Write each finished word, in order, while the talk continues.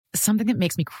Something that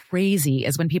makes me crazy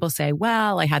is when people say,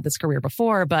 well, I had this career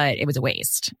before, but it was a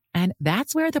waste. And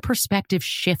that's where the perspective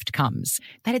shift comes,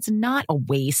 that it's not a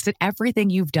waste, that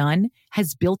everything you've done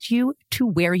has built you to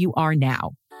where you are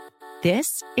now.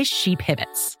 This is She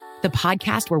Pivots, the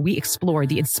podcast where we explore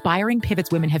the inspiring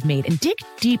pivots women have made and dig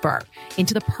deeper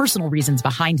into the personal reasons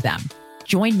behind them.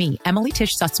 Join me, Emily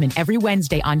Tish Sussman, every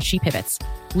Wednesday on She Pivots.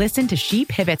 Listen to She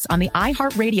Pivots on the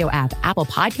iHeartRadio app, Apple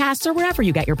Podcasts, or wherever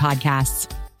you get your podcasts.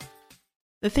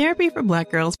 The Therapy for Black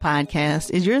Girls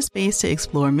podcast is your space to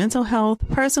explore mental health,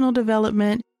 personal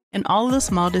development, and all of the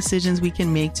small decisions we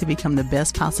can make to become the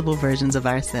best possible versions of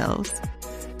ourselves.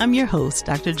 I'm your host,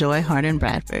 Dr. Joy Harden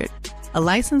Bradford, a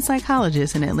licensed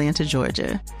psychologist in Atlanta,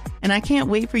 Georgia, and I can't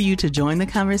wait for you to join the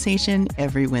conversation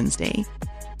every Wednesday.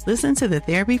 Listen to the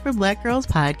Therapy for Black Girls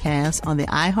podcast on the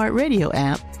iHeartRadio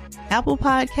app, Apple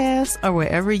Podcasts, or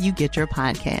wherever you get your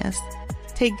podcasts.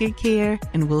 Take good care,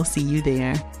 and we'll see you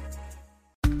there.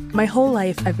 My whole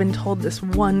life, I've been told this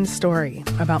one story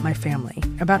about my family,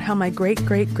 about how my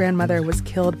great-great-grandmother was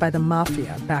killed by the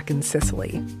mafia back in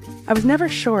Sicily. I was never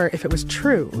sure if it was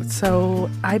true, so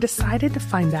I decided to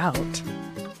find out.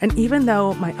 And even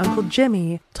though my Uncle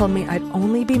Jimmy told me I'd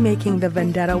only be making the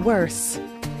vendetta worse,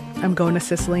 I'm going to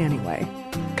Sicily anyway.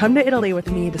 Come to Italy with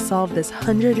me to solve this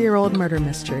 100-year-old murder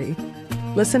mystery.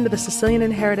 Listen to The Sicilian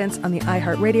Inheritance on the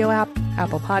iHeartRadio app,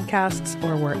 Apple Podcasts,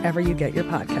 or wherever you get your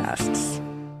podcasts.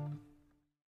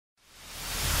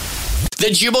 The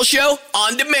Jubal Show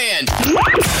on demand.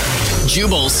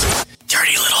 Jubal's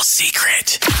dirty little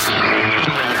secret.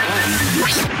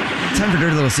 Time for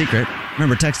Dirty Little Secret.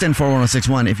 Remember, text in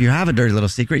 41061. If you have a dirty little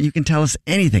secret, you can tell us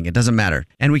anything. It doesn't matter.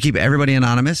 And we keep everybody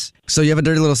anonymous. So you have a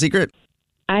dirty little secret?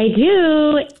 I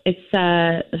do. It's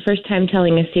the first time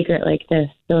telling a secret like this.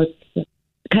 So it's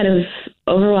kind of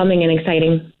overwhelming and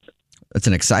exciting. It's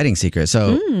an exciting secret.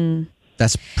 So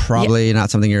that's probably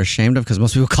not something you're ashamed of, because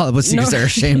most people call it what secrets they're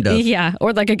ashamed of. Yeah,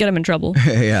 or like I get them in trouble.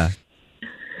 Yeah.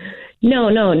 No,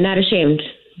 not ashamed.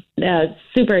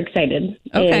 Super excited.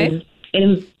 Okay.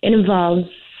 And it involves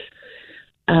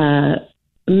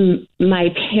my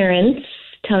parents,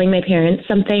 telling my parents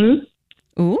something.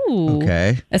 Ooh.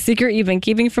 Okay. A secret you've been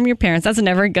keeping from your parents. That's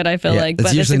never good, I feel like, but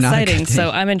it's usually not a exciting, good thing.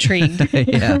 so I'm intrigued.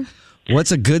 Yeah.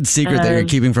 What's a good secret that you're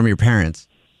keeping from your parents?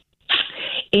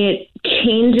 It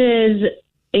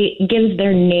gives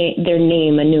their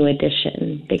name a new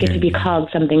addition. They get to be called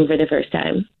something for the first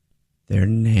time. Their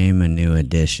name a new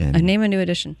addition. A name a new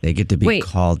addition. They get to be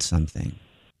called something.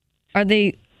 Are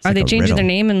they changing their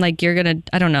name and like you're gonna?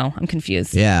 I don't know. I'm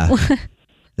confused. Yeah.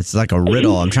 It's like a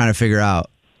riddle. I'm trying to figure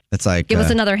out. It's like give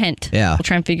us another hint. Yeah. We'll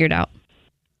try and figure it out.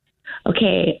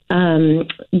 Okay.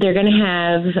 They're gonna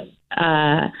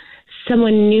have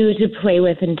someone new to play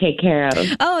with and take care of.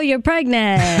 Oh, you're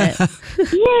pregnant.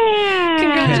 Yeah.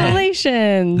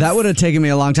 Congratulations. That would have taken me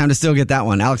a long time to still get that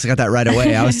one. Alex got that right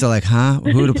away. I was still like, huh?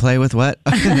 Who to play with? What?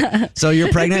 So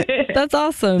you're pregnant? That's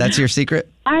awesome. That's your secret?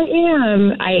 I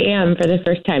am for the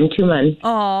first time, 2 months.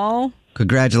 Aw.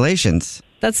 Congratulations.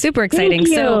 That's super exciting.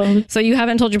 Thank you. So you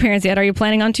haven't told your parents yet. Are you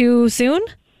planning on to soon?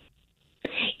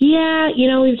 Yeah,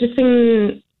 we've just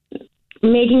been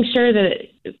making sure that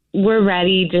we're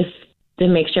ready just to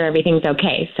make sure everything's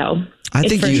okay. So I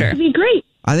think it'd be great.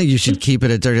 I think you should keep it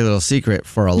a dirty little secret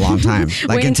for a long time.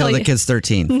 Like until the kid's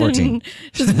 13, 14.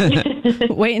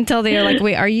 Wait until they're like,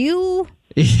 wait, are you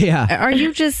Yeah. Are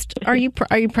you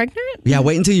pregnant? Yeah,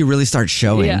 wait until you really start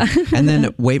showing. Yeah. And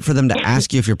then wait for them to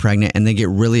ask you if you're pregnant and they get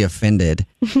really offended.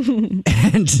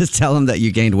 And just tell them that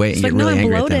you gained weight and get really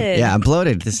angry at them. Yeah, I'm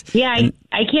bloated. I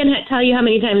can't tell you how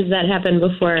many times that happened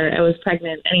before I was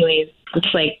pregnant. Anyways,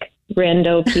 it's like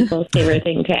rando people's favorite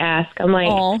thing to ask. I'm like,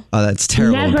 oh, that's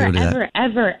terrible. Never,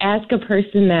 ever ask a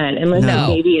person that unless a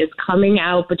baby is coming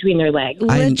out between their legs.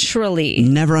 Literally. I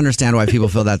never understand why people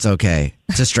feel that's okay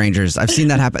to strangers. I've seen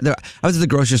that happen. I was at the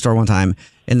grocery store one time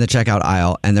in the checkout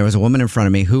aisle, and there was a woman in front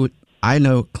of me who I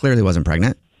know clearly wasn't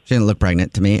pregnant. She didn't look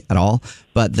pregnant to me at all.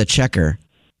 But the checker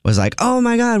was like, oh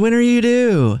my God, when are you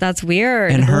due? That's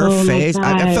weird. And her face,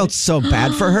 I felt so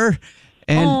bad for her.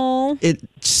 And it's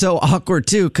so awkward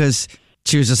too, because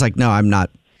she was just like, no, I'm not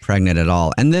pregnant at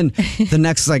all. And then the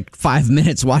next 5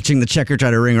 minutes watching the checker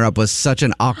try to ring her up was such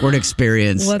an awkward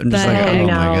experience. What I'm the just like, heck? oh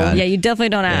my God. Yeah, you definitely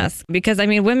don't ask, because I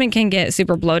mean, women can get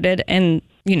super bloated and,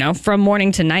 from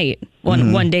morning to night,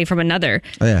 one day from another.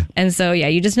 Oh, yeah. And so, yeah,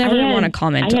 you just never want to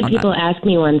comment on that. I had people ask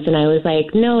me once and I was like,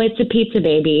 no, it's a pizza,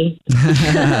 baby.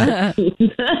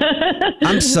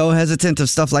 I'm so hesitant of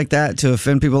stuff like that, to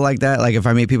offend people like that. Like if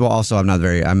I meet people, also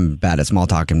I'm bad at small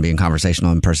talk and being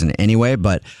conversational in person anyway,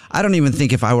 but I don't even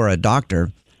think if I were a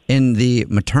doctor in the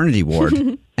maternity ward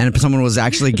and if someone was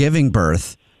actually giving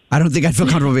birth, I don't think I'd feel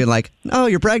comfortable being like, "Oh,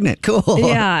 you're pregnant. Cool."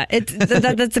 Yeah,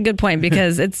 that's a good point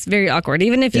because it's very awkward.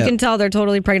 Even if you can tell they're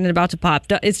totally pregnant, about to pop,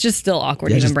 it's just still awkward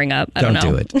to even bring up. I don't know.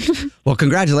 Do it. Well,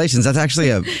 congratulations. That's actually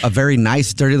a very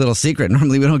nice, dirty little secret.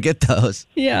 Normally, we don't get those.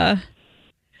 Yeah.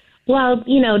 Well,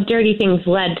 dirty things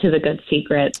led to the good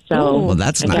secret. So, well,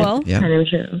 that's nice. Well, yeah. Kind of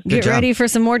true. Get ready for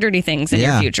some more dirty things in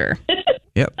your future.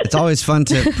 Yep. It's always fun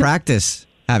to practice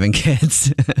having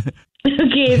kids.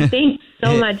 Okay, thanks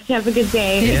so much. Have a good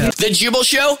day. Yeah. The Jubal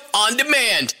Show on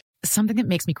demand. Something that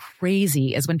makes me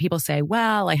crazy is when people say,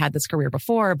 well, I had this career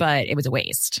before, but it was a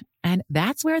waste. And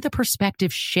that's where the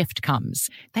perspective shift comes,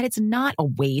 that it's not a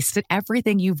waste, that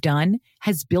everything you've done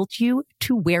has built you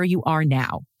to where you are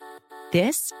now.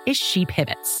 This is She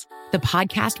Pivots, the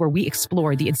podcast where we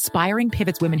explore the inspiring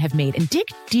pivots women have made and dig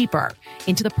deeper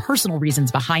into the personal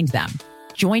reasons behind them.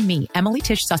 Join me, Emily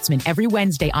Tish Sussman, every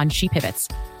Wednesday on She Pivots.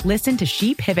 Listen to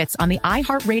She Pivots on the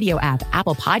iHeartRadio app,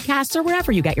 Apple Podcasts, or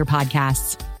wherever you get your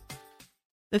podcasts.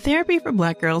 The Therapy for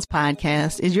Black Girls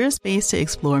podcast is your space to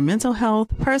explore mental health,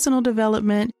 personal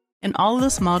development, and all of the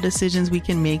small decisions we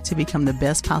can make to become the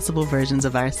best possible versions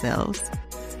of ourselves.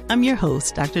 I'm your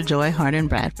host, Dr. Joy Harden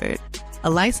Bradford, a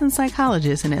licensed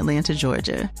psychologist in Atlanta,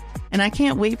 Georgia, and I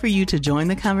can't wait for you to join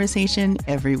the conversation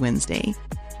every Wednesday.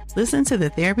 Listen to the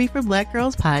Therapy for Black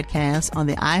Girls podcast on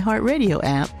the iHeartRadio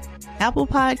app, Apple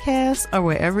Podcasts, or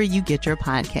wherever you get your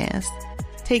podcasts.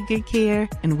 Take good care,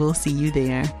 and we'll see you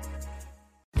there.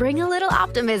 Bring a little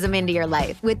optimism into your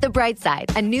life with The Bright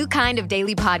Side, a new kind of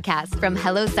daily podcast from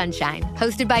Hello Sunshine,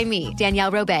 hosted by me,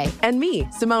 Danielle Robay. And me,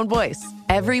 Simone Boyce.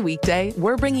 Every weekday,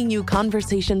 we're bringing you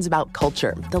conversations about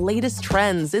culture, the latest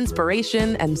trends,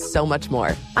 inspiration, and so much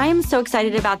more. I am so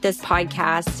excited about this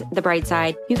podcast, The Bright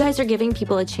Side. You guys are giving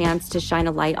people a chance to shine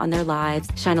a light on their lives,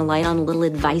 shine a light on a little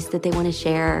advice that they want to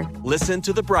share. Listen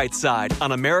to The Bright Side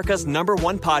on America's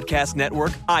 #1 podcast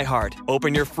network, iHeart.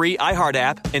 Open your free iHeart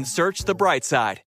app and search The Bright Side.